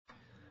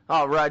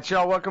All right,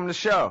 y'all, welcome to the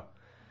show.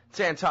 It's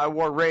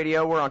Anti-War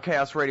Radio. We're on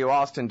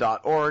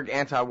chaosradioaustin.org,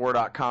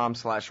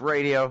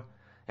 antiwar.com/radio,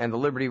 and the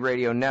Liberty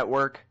Radio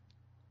Network,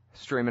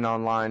 streaming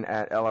online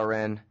at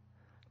lrn.fm.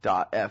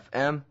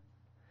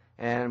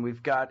 And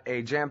we've got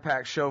a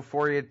jam-packed show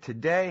for you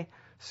today,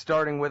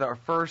 starting with our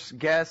first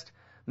guest,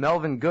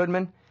 Melvin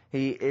Goodman.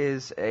 He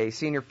is a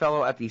senior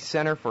fellow at the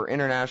Center for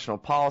International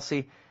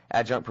Policy,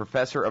 adjunct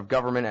professor of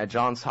government at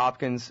Johns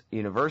Hopkins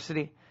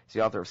University. He's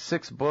the author of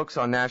 6 books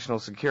on national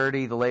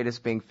security, the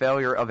latest being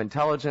Failure of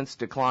Intelligence,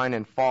 Decline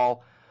and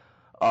Fall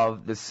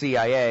of the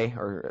CIA,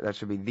 or that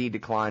should be The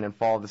Decline and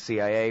Fall of the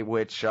CIA,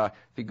 which if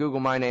you Google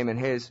my name and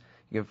his,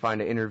 you can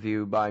find an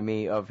interview by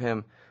me of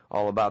him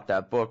all about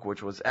that book,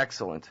 which was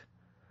excellent,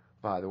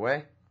 by the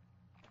way.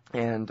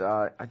 And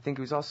I think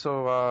he was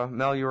also,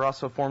 Mel, you were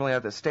also formerly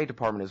at the State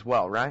Department as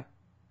well, right?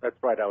 That's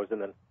right. I was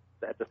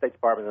at the State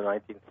Department in the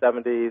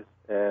 1970s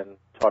and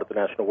taught at the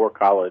National War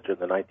College in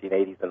the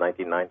 1980s and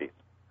 1990s.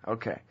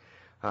 Okay.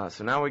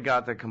 So now we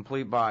got the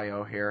complete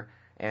bio here,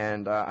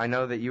 and I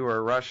know that you were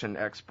a Russian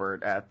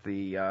expert at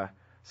the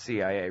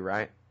CIA,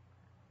 right?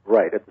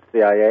 Right, at the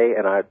CIA,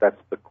 and that's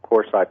the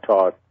course I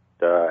taught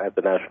at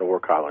the National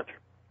War College,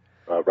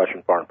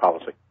 Russian Foreign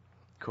Policy.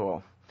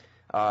 Cool.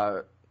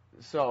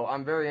 So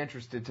I'm very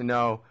interested to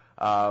know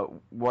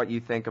what you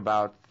think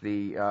about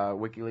the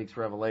WikiLeaks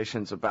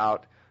revelations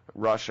about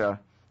Russia.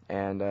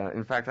 And,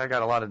 in fact, I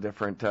got a lot of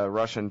different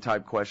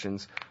Russian-type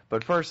questions.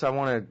 But first, I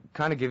want to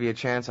kind of give you a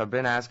chance. I've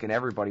been asking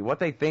everybody what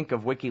they think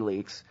of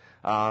WikiLeaks.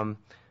 One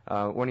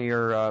of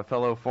your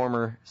fellow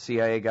former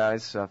CIA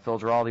guys, Phil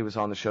Giraldi, was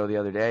on the show the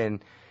other day,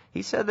 and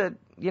he said that,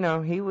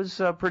 he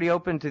was pretty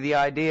open to the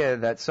idea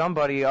that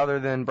somebody other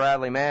than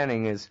Bradley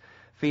Manning is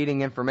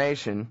feeding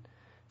information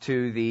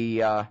to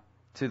the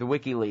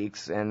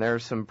WikiLeaks, and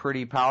there's some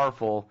pretty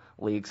powerful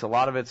leaks. A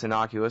lot of it's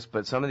innocuous,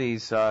 but some of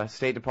these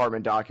State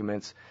Department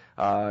documents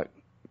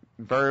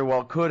very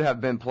well could have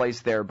been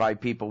placed there by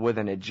people with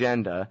an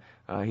agenda.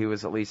 He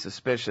was at least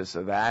suspicious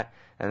of that.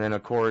 And then,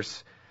 of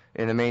course,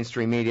 in the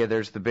mainstream media,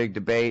 there's the big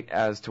debate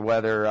as to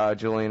whether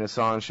Julian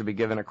Assange should be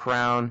given a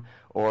crown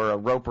or a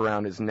rope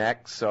around his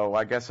neck. So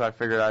I guess I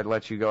figured I'd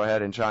let you go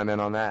ahead and chime in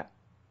on that.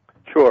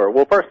 Sure.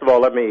 Well, first of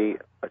all, let me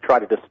try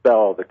to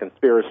dispel the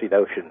conspiracy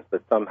notions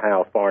that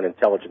somehow foreign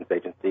intelligence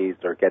agencies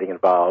are getting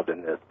involved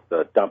in this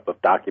dump of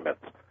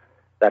documents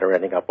that are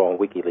ending up on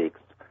WikiLeaks.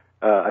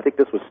 I think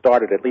this was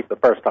started, at least the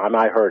first time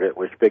I heard it,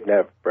 was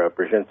Zbigniew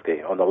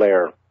Brzezinski on the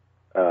Lair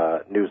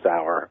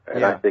NewsHour, and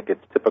Yeah. I think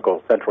it's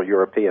typical Central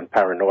European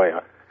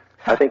paranoia.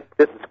 I think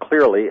this is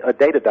clearly a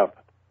data dump.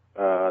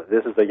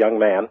 This is a young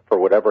man, for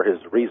whatever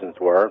his reasons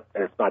were,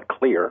 and it's not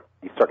clear.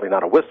 He's certainly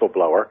not a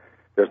whistleblower.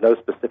 There's no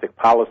specific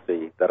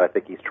policy that I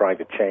think he's trying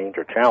to change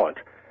or challenge.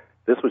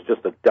 This was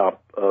just a dump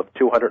of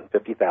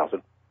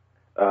 250,000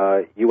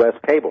 U.S.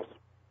 cables.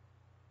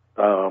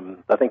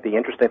 I think the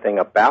interesting thing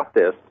about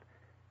this,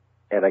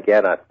 and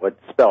again, I would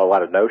dispel a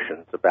lot of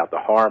notions about the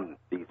harm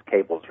these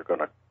cables are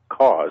going to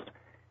cause,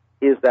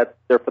 is that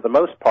they're, for the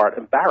most part,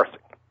 embarrassing.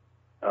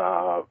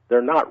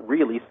 They're not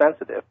really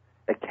sensitive.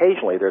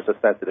 Occasionally there's a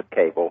sensitive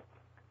cable,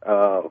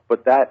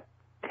 but that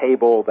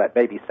cable that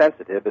may be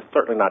sensitive is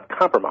certainly not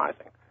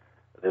compromising.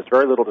 There's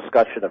very little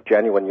discussion of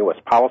genuine U.S.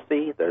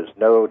 policy. There's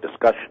no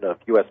discussion of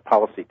U.S.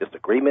 policy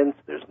disagreements.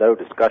 There's no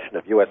discussion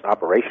of U.S.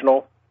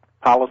 operational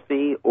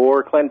policy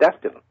or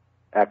clandestine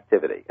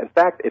activity. In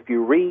fact, if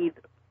you read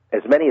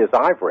as many as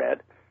I've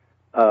read,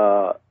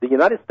 the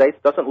United States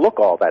doesn't look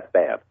all that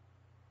bad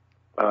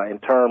in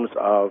terms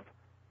of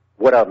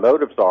what our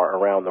motives are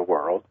around the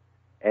world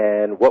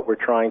and what we're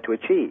trying to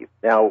achieve.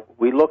 Now,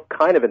 we look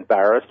kind of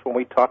embarrassed when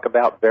we talk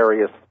about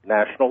various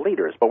national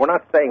leaders, but we're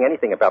not saying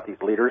anything about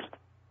these leaders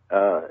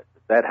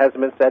that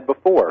hasn't been said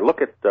before.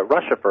 Look at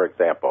Russia, for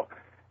example.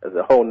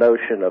 The whole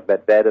notion of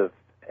Medvedev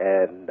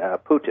and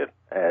Putin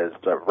as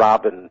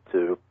Robin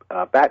to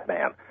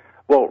Batman.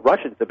 Well,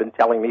 Russians have been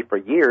telling me for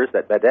years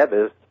that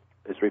Medvedev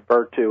is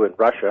referred to in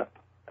Russia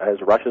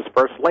as Russia's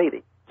first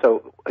lady.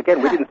 So,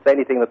 again, we didn't say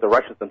anything that the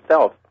Russians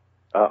themselves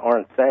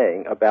aren't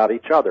saying about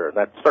each other. And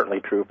that's certainly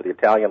true for the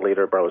Italian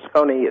leader,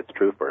 Berlusconi. It's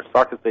true for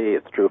Sarkozy.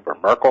 It's true for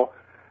Merkel,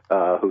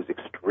 who's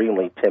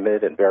extremely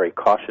timid and very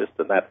cautious,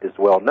 and that is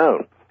well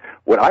known.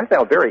 What I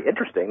found very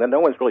interesting that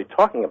no one's really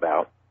talking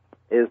about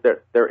is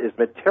that there is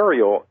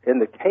material in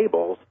the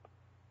cables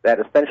that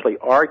essentially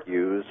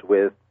argues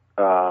with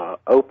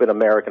open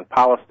American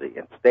policy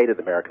and stated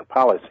American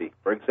policy.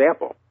 For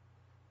example,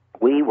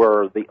 we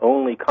were the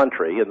only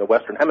country in the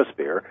Western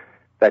Hemisphere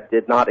that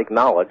did not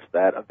acknowledge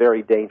that a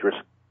very dangerous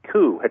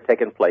coup had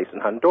taken place in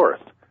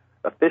Honduras.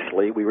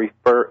 Officially, we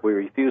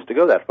refused to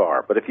go that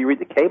far. But if you read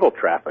the cable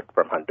traffic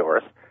from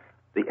Honduras,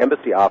 the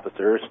embassy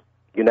officers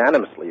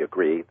unanimously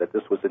agree that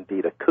this was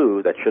indeed a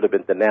coup that should have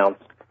been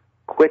denounced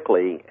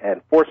quickly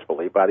and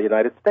forcefully by the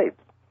United States.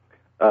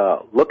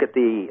 Look at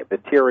the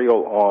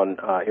material on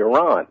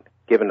Iran,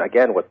 given,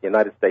 again, what the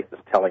United States is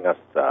telling us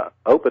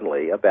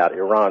openly about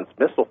Iran's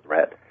missile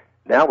threat.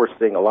 Now we're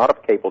seeing a lot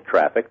of cable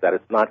traffic that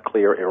it's not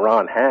clear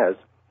Iran has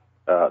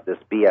this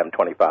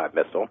BM-25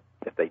 missile.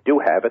 If they do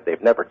have it,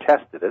 they've never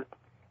tested it.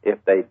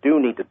 they do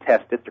need to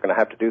test it. They're going to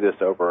have to do this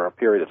over a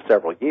period of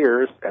several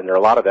years, and there are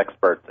a lot of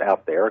experts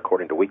out there,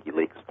 according to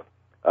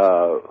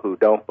WikiLeaks, who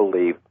don't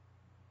believe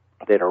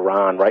that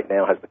Iran right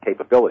now has the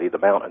capability to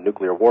mount a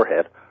nuclear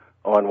warhead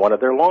on one of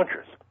their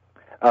launchers.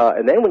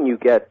 And then when you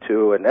get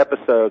to an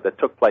episode that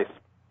took place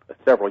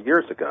several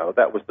years ago,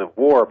 that was the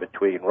war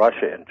between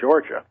Russia and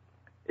Georgia,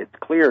 it's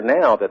clear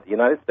now that the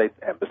United States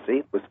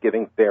Embassy was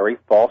giving very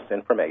false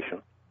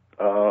information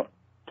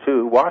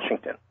to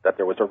Washington, that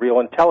there was a real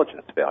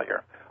intelligence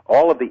failure.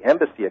 All of the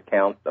embassy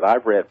accounts that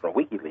I've read from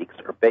WikiLeaks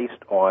are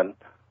based on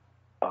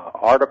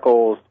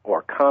articles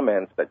or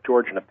comments that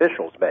Georgian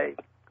officials made,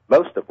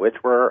 most of which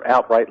were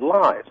outright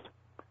lies.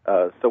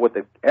 So what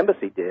the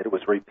embassy did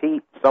was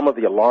repeat some of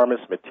the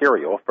alarmist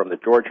material from the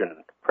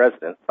Georgian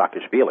president,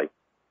 Saakashvili,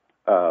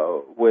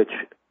 which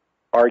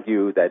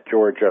argued that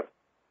Georgia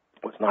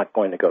was not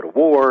going to go to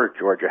war,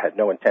 Georgia had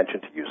no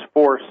intention to use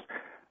force,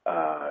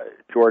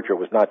 Georgia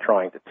was not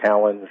trying to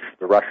challenge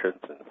the Russians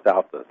in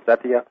South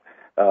Ossetia,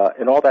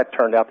 and all that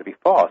turned out to be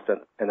false,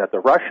 and that the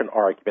Russian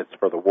arguments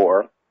for the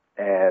war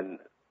and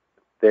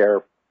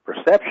their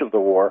perception of the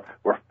war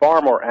were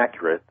far more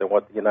accurate than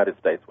what the United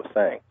States was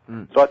saying.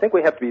 So I think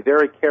we have to be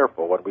very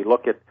careful when we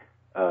look at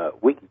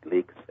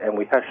WikiLeaks, and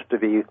we have to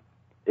be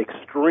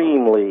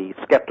extremely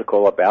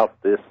skeptical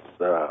about this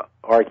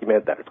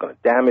argument that it's going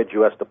to damage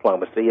U.S.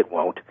 diplomacy. It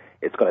won't.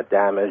 It's going to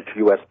damage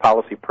U.S.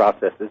 policy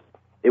processes.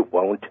 It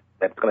won't.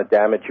 That's going to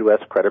damage U.S.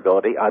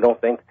 credibility. I don't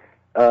think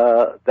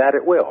that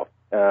it will.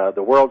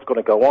 The world's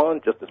going to go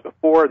on just as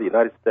before. The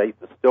United States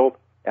is still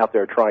out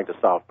there trying to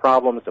solve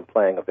problems and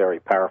playing a very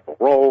powerful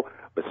role.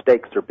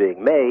 Mistakes are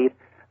being made,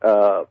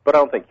 but I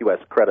don't think U.S.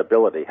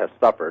 credibility has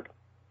suffered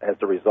as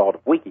a result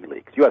of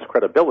WikiLeaks. U.S.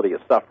 credibility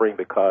is suffering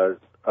because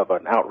of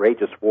an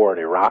outrageous war in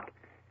Iraq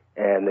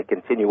and the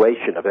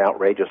continuation of an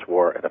outrageous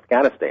war in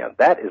Afghanistan.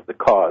 That is the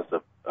cause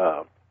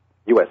of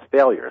U.S.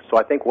 failure. So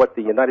I think what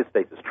the United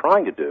States is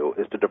trying to do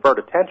is to divert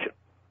attention,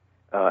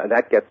 and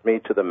that gets me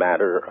to the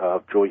matter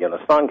of Julian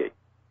Assange.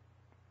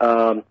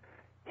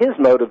 His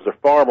motives are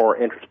far more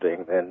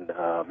interesting than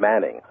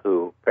Manning,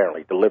 who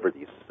apparently delivered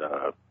these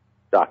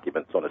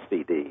documents on a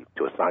CD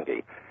to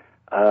Assange.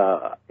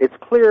 It's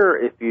clear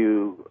if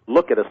you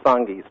look at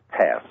Assange's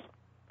past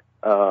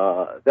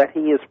that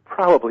he is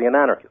probably an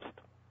anarchist.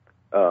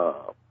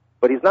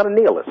 But he's not a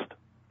nihilist.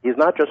 He's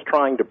not just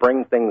trying to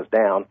bring things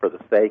down for the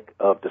sake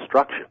of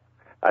destruction.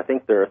 I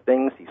think there are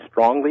things he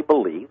strongly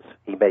believes.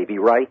 He may be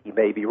right, he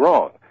may be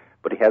wrong,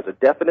 but he has a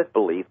definite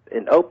belief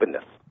in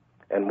openness.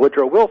 And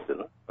Woodrow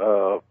Wilson,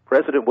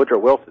 President Woodrow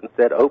Wilson,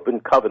 said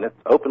open covenants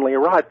openly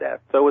arrived at.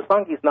 So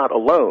Assange's not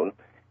alone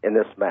in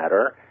this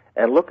matter.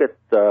 And look at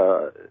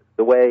the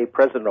way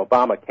President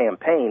Obama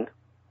campaigned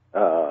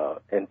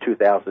in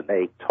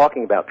 2008,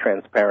 talking about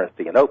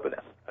transparency and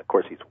openness. Of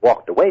course, he's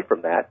walked away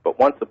from that, but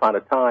once upon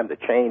a time, the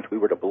change we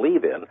were to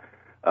believe in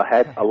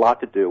had a lot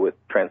to do with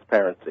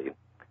transparency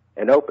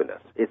and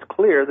openness. It's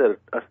clear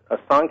that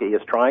Assange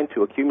is trying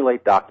to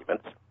accumulate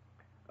documents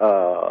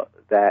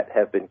that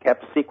have been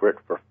kept secret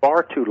for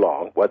far too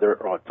long, whether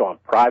it's on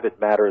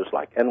private matters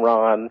like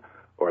Enron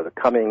or the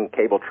coming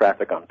cable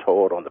traffic, I'm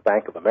told, on the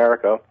Bank of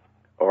America,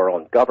 or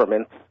on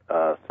governments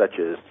such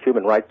as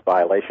human rights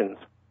violations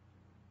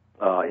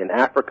in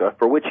Africa,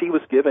 for which he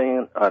was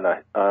given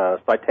a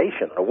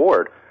citation, an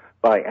award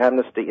by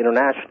Amnesty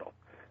International.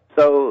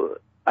 So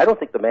I don't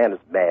think the man is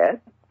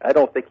mad. I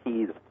don't think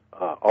he's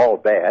all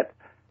bad.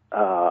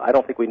 I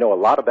don't think we know a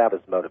lot about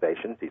his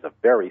motivations. He's a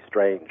very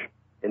strange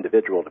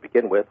individual to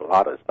begin with. A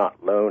lot is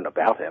not known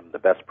about him. The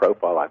best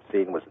profile I've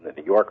seen was in the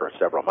New Yorker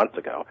several months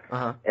ago,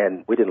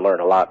 and we didn't learn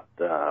a lot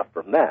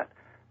from that.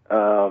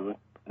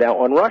 Now,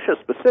 on Russia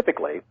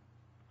specifically,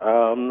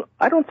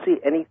 I don't see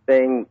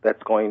anything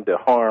that's going to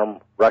harm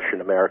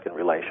Russian-American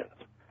relations.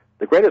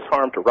 The greatest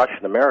harm to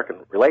Russian-American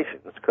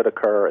relations could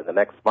occur in the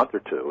next month or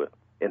two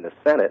in the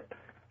Senate,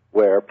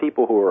 where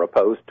people who are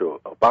opposed to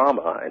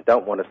Obama and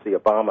don't want to see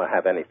Obama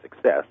have any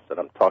success, and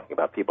I'm talking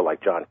about people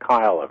like John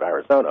Kyle of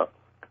Arizona,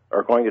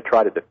 are going to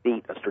try to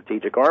defeat a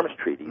strategic arms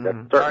treaty that's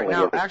certainly in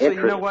the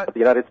interest of the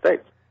United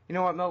States. You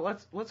know what, Mel?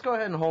 Let's go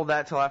ahead and hold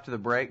that till after the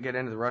break, get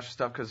into the Russia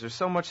stuff, because there's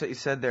so much that you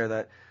said there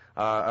that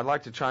I'd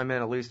like to chime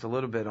in at least a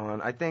little bit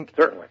on. I think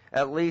certainly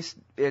at least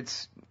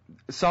it's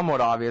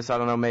somewhat obvious, I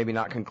don't know, maybe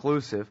not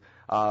conclusive,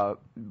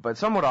 but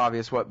somewhat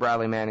obvious what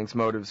Bradley Manning's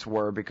motives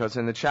were, because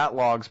in the chat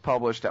logs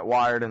published at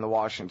Wired and the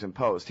Washington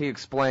Post, he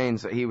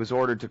explains that he was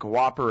ordered to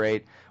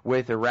cooperate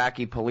with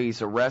Iraqi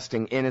police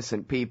arresting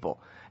innocent people,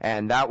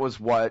 and that was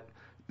what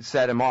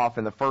set him off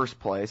in the first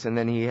place. And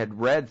then he had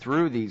read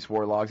through these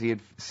war logs. He had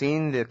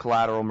seen the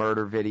collateral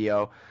murder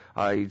video.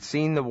 He'd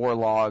seen the war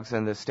logs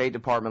and the State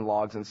Department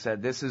logs and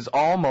said, this is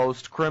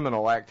almost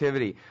criminal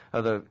activity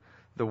of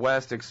the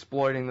West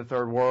exploiting the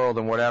third world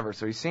and whatever.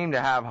 So he seemed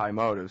to have high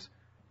motives.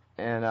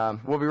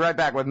 And we'll be right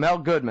back with Mel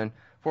Goodman,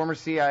 former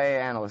CIA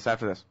analyst,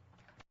 after this.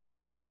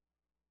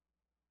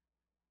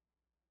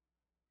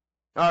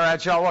 All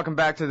right, y'all, welcome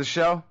back to the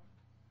show.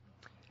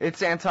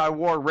 It's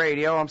Anti-War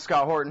Radio. I'm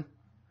Scott Horton.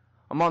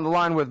 I'm on the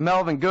line with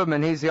Melvin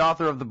Goodman. He's the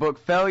author of the book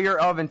Failure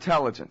of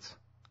Intelligence.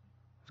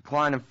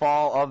 Decline and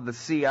Fall of the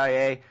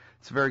CIA.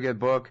 It's a very good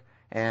book.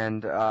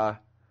 And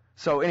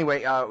so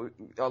anyway, a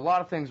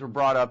lot of things were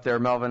brought up there,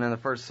 Melvin, in the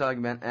first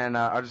segment, and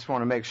I just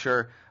want to make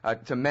sure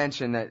to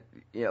mention that,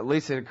 at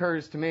least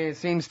it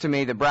seems to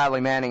me that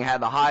Bradley Manning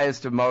had the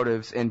highest of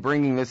motives in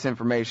bringing this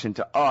information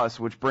to us,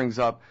 which brings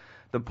up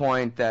the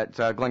point that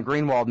Glenn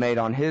Greenwald made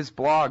on his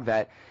blog,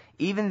 that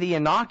even the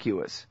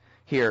innocuous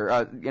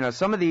here,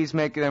 some of these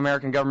make the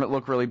American government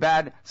look really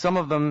bad. Some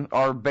of them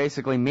are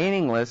basically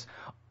meaningless.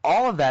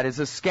 All of that is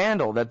a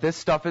scandal, that this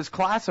stuff is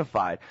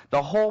classified.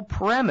 The whole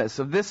premise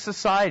of this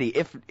society,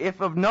 if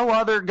of no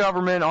other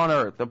government on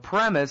earth, the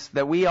premise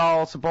that we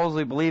all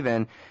supposedly believe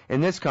in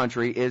this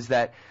country is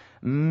that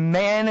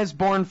man is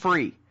born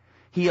free.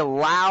 He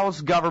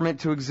allows government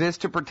to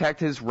exist to protect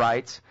his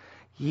rights.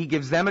 He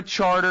gives them a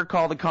charter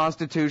called the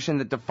Constitution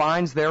that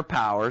defines their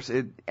powers,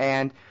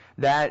 and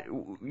that,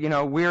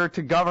 we're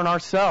to govern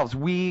ourselves.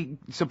 We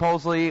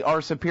supposedly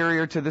are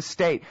superior to the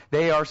state.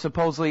 They are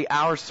supposedly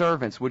our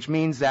servants, which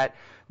means that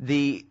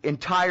the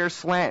entire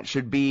slant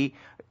should be,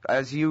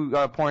 as you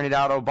pointed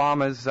out,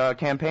 Obama's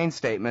campaign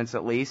statements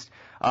at least,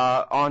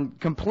 on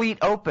complete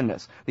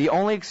openness. The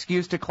only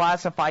excuse to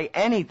classify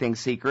anything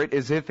secret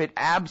is if it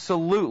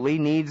absolutely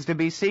needs to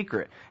be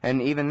secret.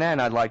 And even then,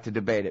 I'd like to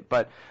debate it.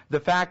 But the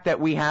fact that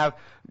we have,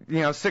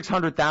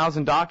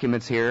 600,000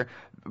 documents here,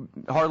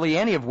 hardly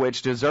any of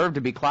which deserve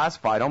to be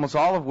classified, almost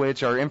all of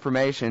which are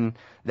information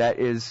that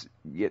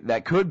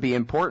could be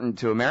important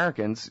to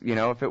Americans,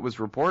 if it was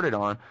reported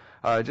on.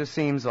 It just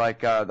seems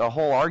like the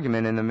whole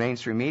argument in the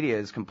mainstream media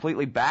is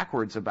completely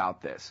backwards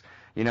about this.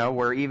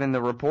 Where even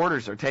the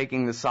reporters are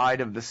taking the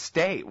side of the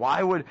state.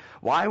 Why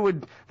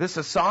would this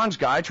Assange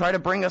guy try to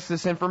bring us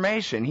this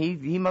information?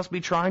 He must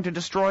be trying to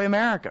destroy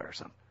America or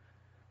something.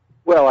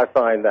 Well, I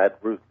find that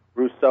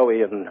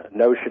Rousseauian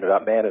notion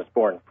about man is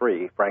born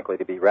free, frankly,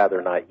 to be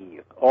rather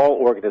naive. All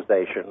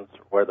organizations,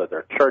 whether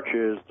they're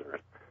churches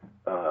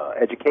or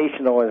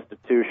educational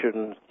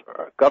institutions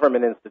or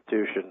government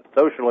institutions,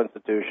 social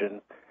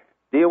institutions,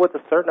 deal with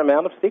a certain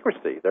amount of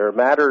secrecy. There are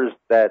matters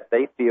that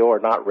they feel are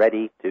not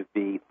ready to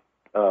be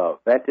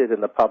vented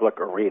in the public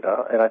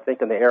arena, and I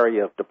think in the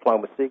area of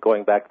diplomacy,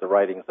 going back to the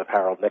writings of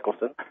Harold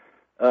Nicholson,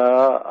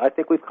 I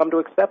think we've come to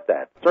accept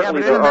that.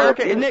 Certainly, but in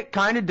America, isn't it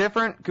kind of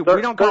different?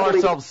 We don't call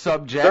ourselves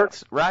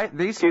subjects, right?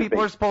 These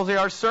people are supposedly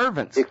our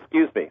servants.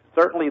 Excuse me.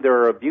 Certainly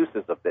there are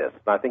abuses of this,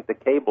 and I think the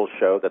cables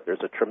show that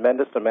there's a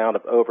tremendous amount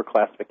of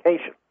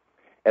overclassification,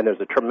 and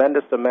there's a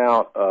tremendous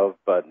amount of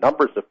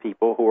numbers of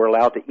people who are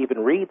allowed to even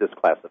read this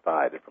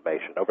classified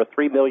information. Over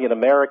 3 million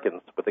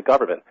Americans with the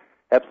government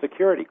have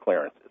security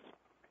clearances.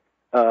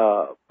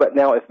 But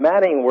now, if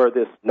Manning were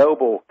this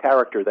noble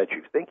character that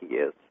you think he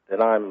is,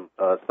 and I'm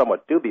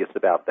somewhat dubious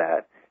about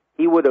that,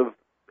 he would have,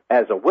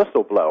 as a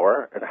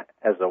whistleblower, and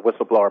as a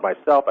whistleblower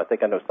myself, I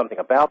think I know something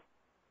about,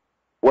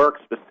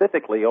 worked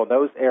specifically on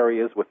those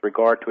areas with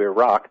regard to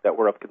Iraq that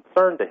were of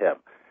concern to him.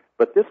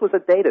 But this was a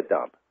data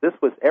dump. This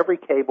was every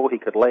cable he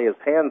could lay his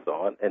hands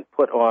on and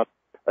put on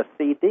a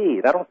CD.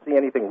 And I don't see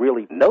anything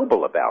really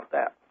noble about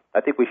that.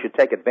 I think we should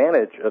take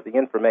advantage of the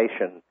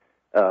information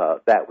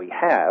that we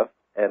have,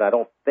 and I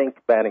don't think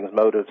Manning's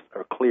motives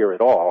are clear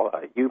at all.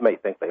 You may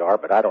think they are,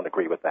 but I don't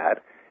agree with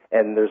that.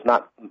 And there's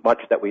not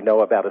much that we know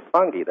about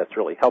Assange that's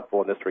really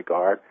helpful in this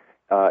regard,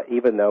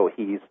 even though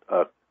he's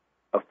a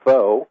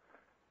foe,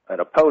 an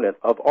opponent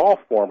of all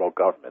formal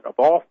government, of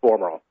all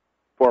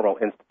formal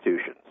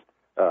institutions.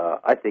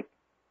 I think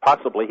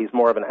possibly he's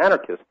more of an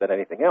anarchist than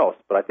anything else,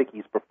 but I think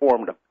he's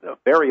performed a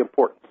very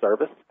important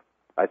service.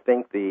 I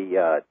think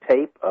the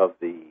tape of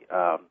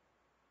the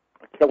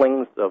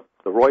killings of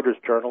the Reuters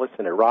journalists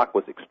in Iraq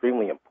was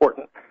extremely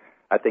important.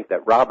 I think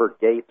that Robert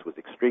Gates was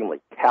extremely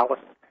callous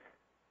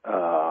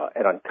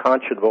and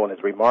unconscionable in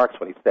his remarks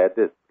when he said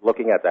that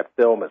looking at that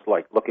film is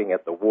like looking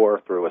at the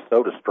war through a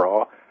soda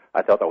straw.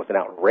 I thought that was an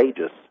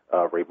outrageous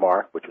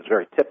remark, which was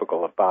very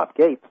typical of Bob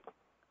Gates.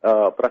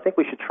 But I think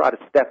we should try to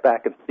step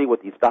back and see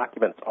what these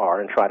documents are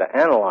and try to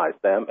analyze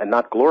them and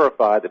not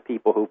glorify the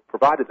people who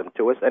provided them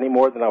to us any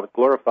more than I would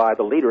glorify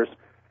the leaders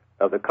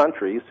of the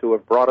countries who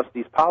have brought us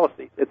these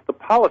policies. It's the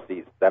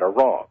policies that are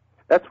wrong.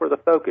 That's where the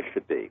focus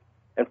should be.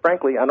 And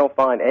frankly, I don't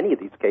find any of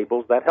these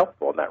cables that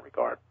helpful in that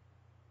regard.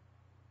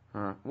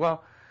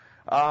 Well,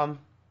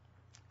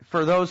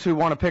 for those who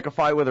want to pick a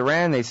fight with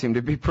Iran, they seem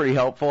to be pretty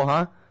helpful,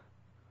 huh?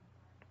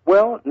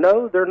 Well,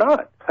 no, they're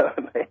not,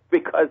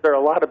 because there's a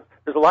lot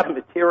of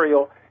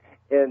material,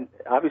 and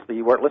obviously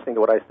you weren't listening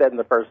to what I said in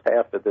the first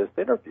half of this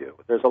interview.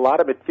 There's a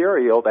lot of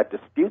material that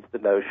disputes the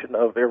notion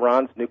of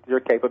Iran's nuclear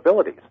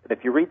capabilities. And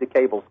if you read the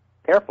cables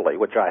carefully,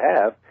 which I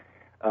have,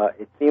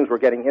 it seems we're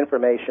getting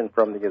information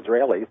from the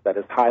Israelis that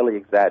is highly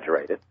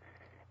exaggerated,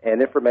 and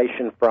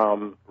information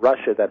from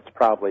Russia that's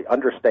probably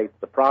understates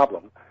the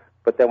problem.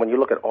 But then when you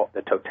look at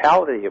the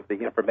totality of the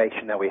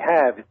information that we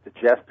have, it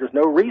suggests there's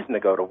no reason to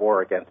go to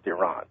war against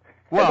Iran.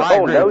 Well, I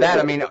agree with that.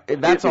 I mean,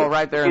 that's all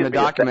right there in the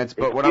documents,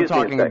 but what I'm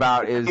talking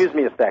about is excuse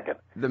me a second.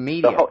 The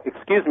media.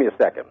 Excuse me a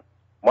second.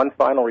 One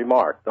final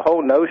remark. The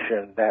whole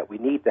notion that we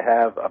need to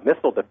have a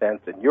missile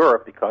defense in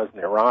Europe because an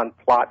Iran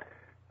plot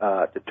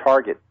to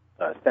target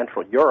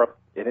Central Europe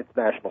in its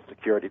national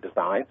security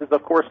designs is,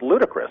 of course,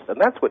 ludicrous, and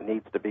that's what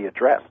needs to be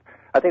addressed.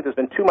 I think there's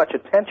been too much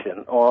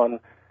attention on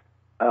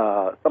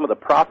some of the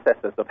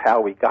processes of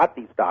how we got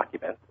these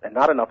documents and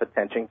not enough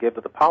attention given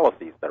to the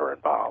policies that are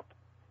involved.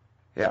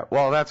 Yeah,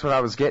 well, that's what I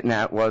was getting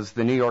at, was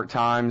the New York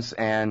Times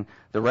and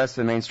the rest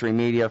of the mainstream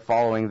media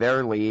following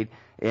their lead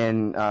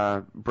in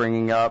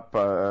bringing up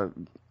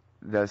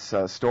this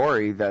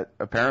story that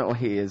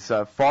apparently is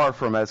far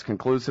from as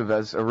conclusive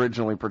as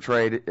originally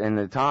portrayed in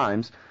the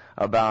Times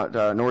about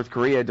North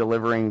Korea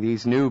delivering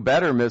these new,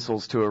 better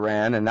missiles to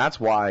Iran, and that's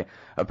why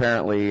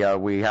apparently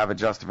we have a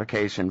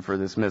justification for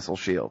this missile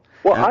shield.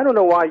 Well, I don't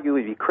know why you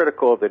would be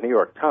critical of the New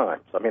York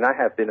Times. I mean, I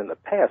have been in the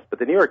past, but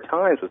the New York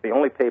Times was the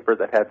only paper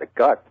that had the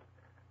guts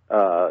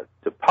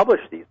to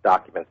publish these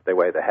documents the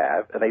way they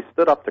have, and they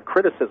stood up to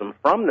criticism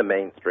from the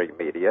mainstream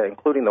media,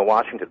 including the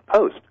Washington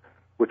Post,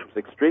 which was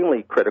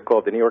extremely critical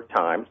of the New York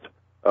Times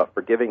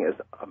for giving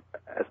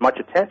as much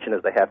attention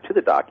as they have to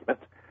the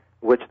documents,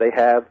 which they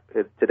have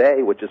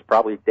today, which is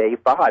probably day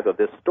 5 of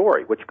this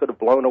story, which could have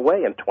blown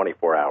away in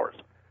 24 hours.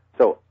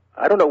 So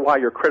I don't know why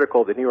you're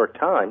critical of the New York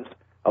Times.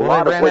 A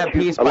lot of what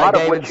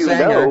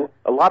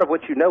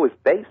you know is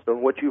based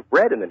on what you've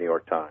read in the New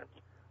York Times.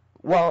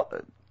 Well,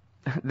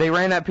 they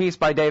ran that piece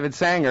by David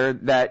Sanger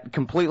that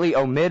completely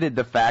omitted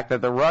the fact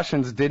that the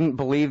Russians didn't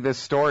believe this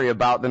story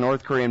about the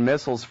North Korean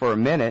missiles for a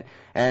minute,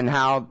 and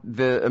how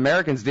the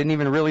Americans didn't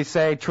even really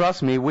say,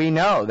 trust me, we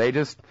know. They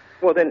just...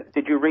 Well, then,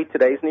 did you read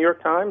today's New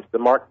York Times, the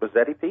Mark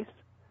Mazzetti piece,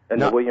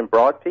 and the William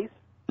Broad piece?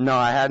 No,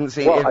 I hadn't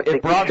seen well, it.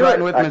 If Broad's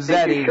writing with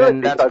Mazzetti,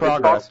 then that's progress.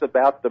 It talks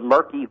about the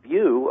murky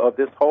view of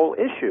this whole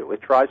issue.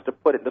 It tries to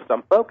put it into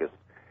some focus.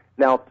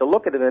 Now, to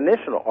look at an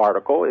initial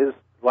article is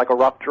like a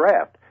rough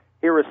draft.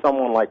 Here is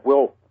someone like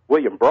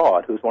William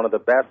Broad, who's one of the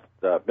best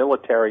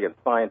military and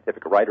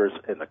scientific writers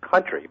in the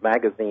country,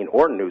 magazine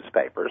or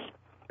newspapers.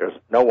 There's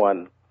no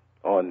one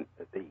on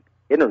the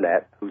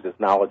Internet who's as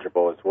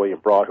knowledgeable as William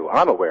Broad, who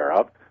I'm aware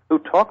of, who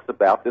talks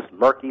about this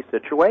murky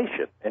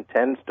situation and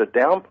tends to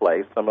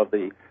downplay some of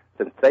the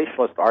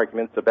sensationalist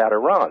arguments about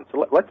Iran.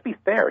 So let's be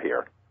fair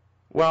here.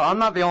 Well, I'm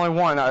not the only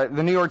one.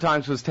 The New York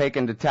Times was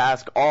taken to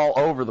task all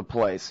over the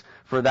place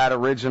for that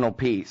original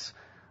piece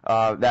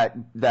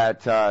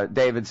that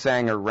David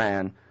Sanger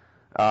ran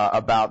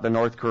about the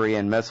North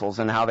Korean missiles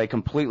and how they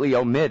completely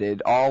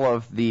omitted all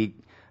of the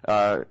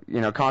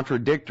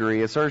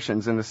contradictory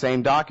assertions in the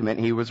same document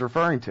he was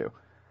referring to.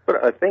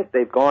 But I think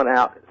they've gone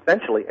out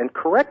essentially and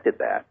corrected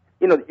that.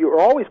 You know, you're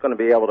always going to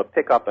be able to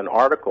pick up an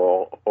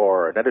article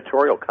or an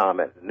editorial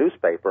comment in a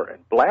newspaper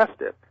and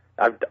blast it.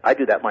 I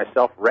do that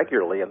myself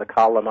regularly in the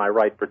column I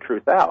write for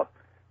Truth Out.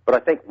 But I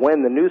think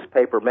when the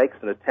newspaper makes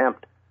an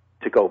attempt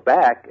to go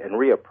back and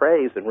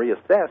reappraise and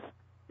reassess,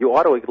 you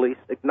ought to at least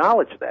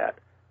acknowledge that.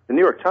 The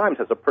New York Times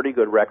has a pretty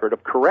good record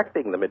of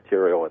correcting the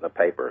material in the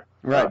paper.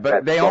 Right,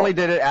 but they only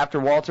did it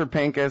after Walter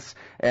Pincus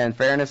and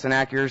Fairness and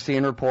Accuracy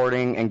in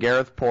Reporting and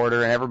Gareth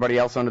Porter and everybody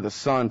else under the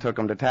sun took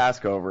them to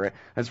task over it.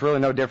 It's really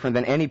no different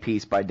than any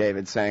piece by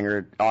David Sanger.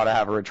 It ought to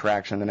have a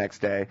retraction the next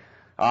day,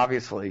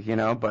 obviously,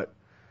 but...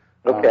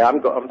 Okay,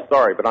 I'm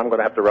sorry, but I'm going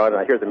to have to run.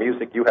 I hear the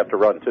music. You have to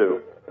run,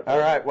 too. All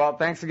right, well,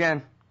 thanks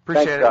again.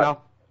 Appreciate it,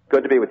 Mel.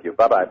 Good to be with you.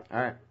 Bye-bye. All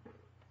right.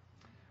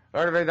 All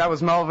right, everybody, that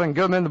was Melvin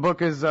Goodman. The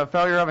book is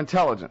Failure of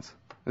Intelligence.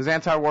 This is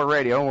Anti-War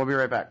Radio, and we'll be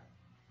right back.